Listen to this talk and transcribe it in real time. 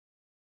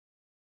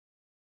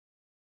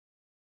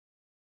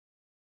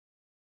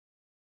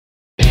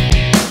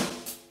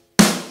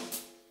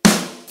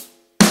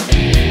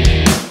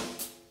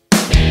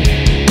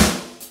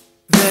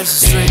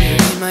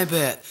my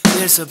bed,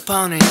 there's a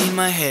pounding in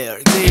my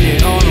hair.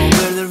 Glitter all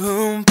over the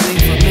room, pink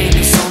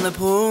flamingos on the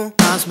pool.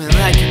 I smell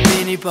like a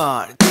mini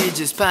bar,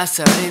 DJs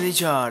passed out in the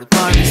yard.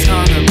 Barbie's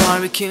on the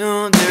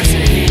barbecue, there's a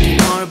hit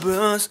or a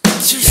bruise.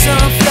 It's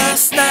yourself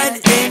last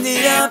night,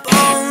 ended up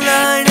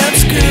online, I'm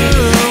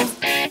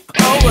screwed.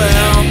 Oh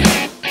well,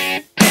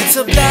 it's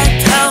a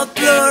blacked out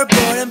blur,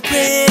 but I'm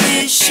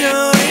pretty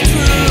sure it's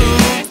true.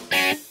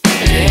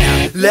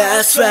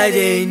 Last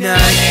Friday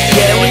night,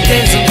 yeah, we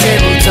danced on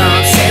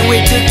tabletops, and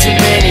we took too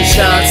many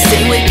shots.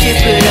 Think we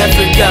kissed but I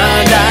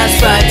forgot. Last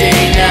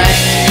Friday night,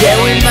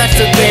 yeah, we matched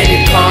the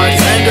credit cards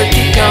and got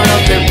kicked out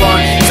of the bar,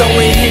 so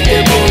we hit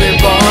the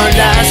boulevard.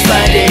 Last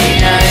Friday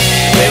night,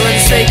 we went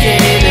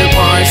shaking in the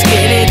bar,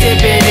 skinny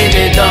dipping in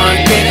the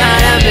dark, then I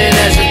haven't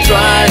as a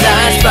try.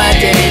 Last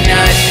Friday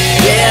night,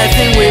 yeah, I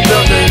think we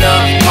broke the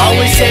law.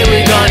 Always say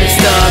we're gonna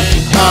stop.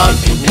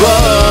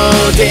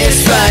 Whoa,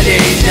 this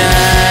Friday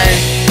night,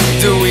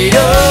 do it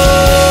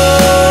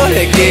all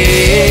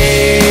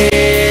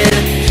again.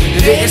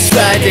 This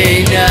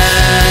Friday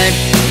night,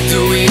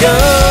 do it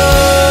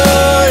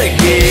all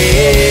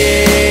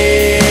again.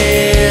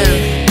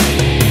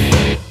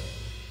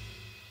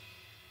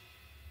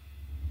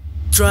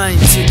 Trying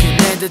to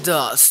connect the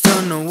dots,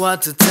 don't know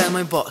what to tell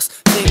my boss.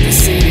 Think the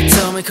city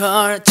to my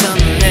car, John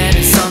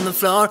letters on the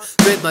floor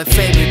with my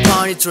favorite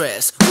party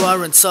dress,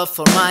 warrants up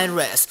for my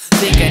arrest.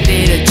 Think I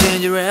need a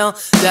ginger ale,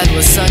 that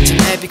was such an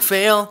epic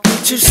fail.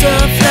 Pictures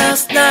of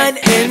last night,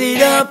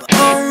 ended up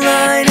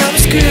online, I'm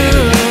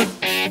screwed.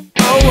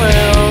 Oh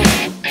well,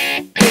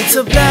 it's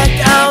a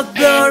blacked out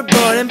blur,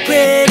 but I'm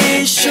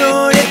pretty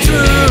sure it's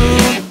true.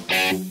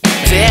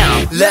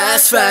 Damn,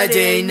 last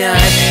Friday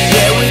night,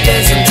 yeah, we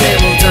danced on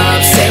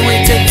tabletops, and we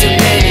took too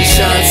many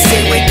shots.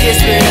 Think we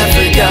kissed but I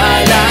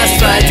forgot. Last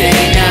Friday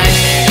night,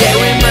 yeah,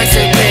 we matched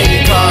the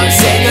credit cards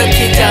and got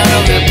kicked out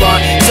of the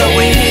bar, so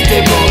we hit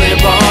the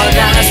boulevard.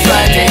 Last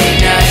Friday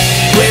night,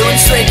 we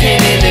went striking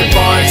in the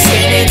bar,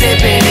 skinny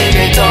dipping in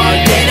the dark,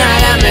 then I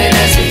haven't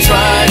as we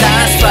tried.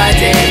 Last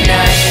Friday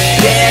night,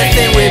 yeah, I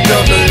think we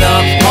broke the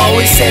law.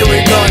 Always say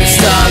we're gonna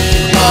stop.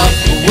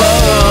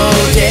 Whoa,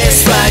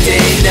 this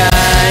Friday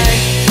night,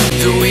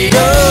 do it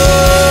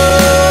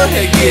all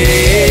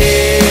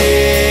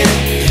again.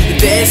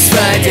 This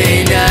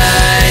Friday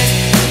night,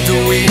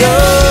 do it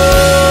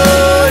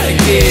all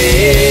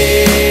again.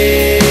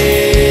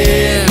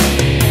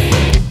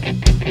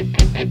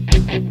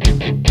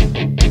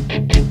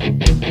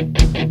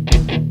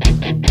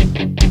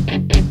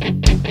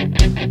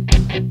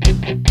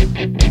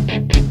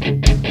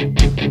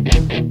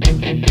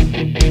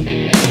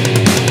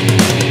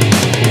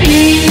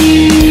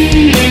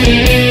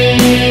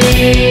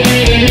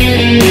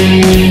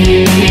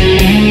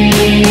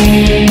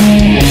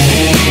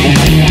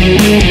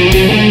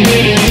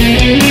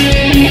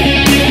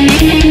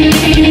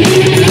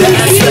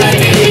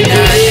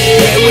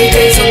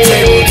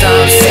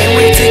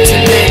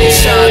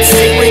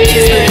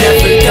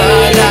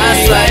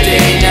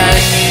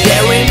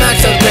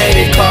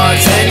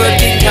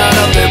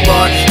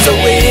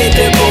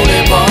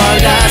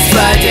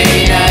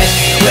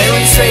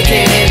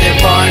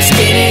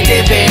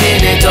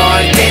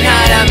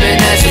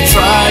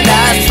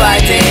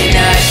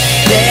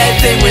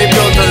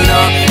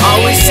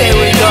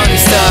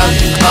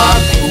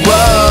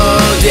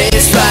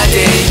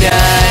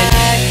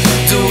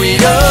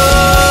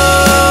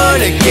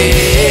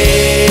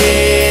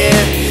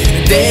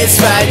 This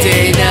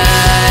Friday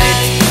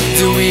night,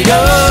 do it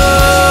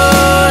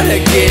all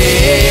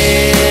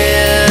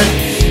again.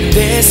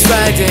 This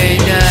Friday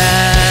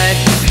night,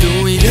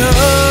 do it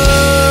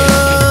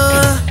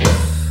all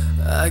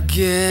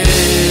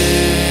again.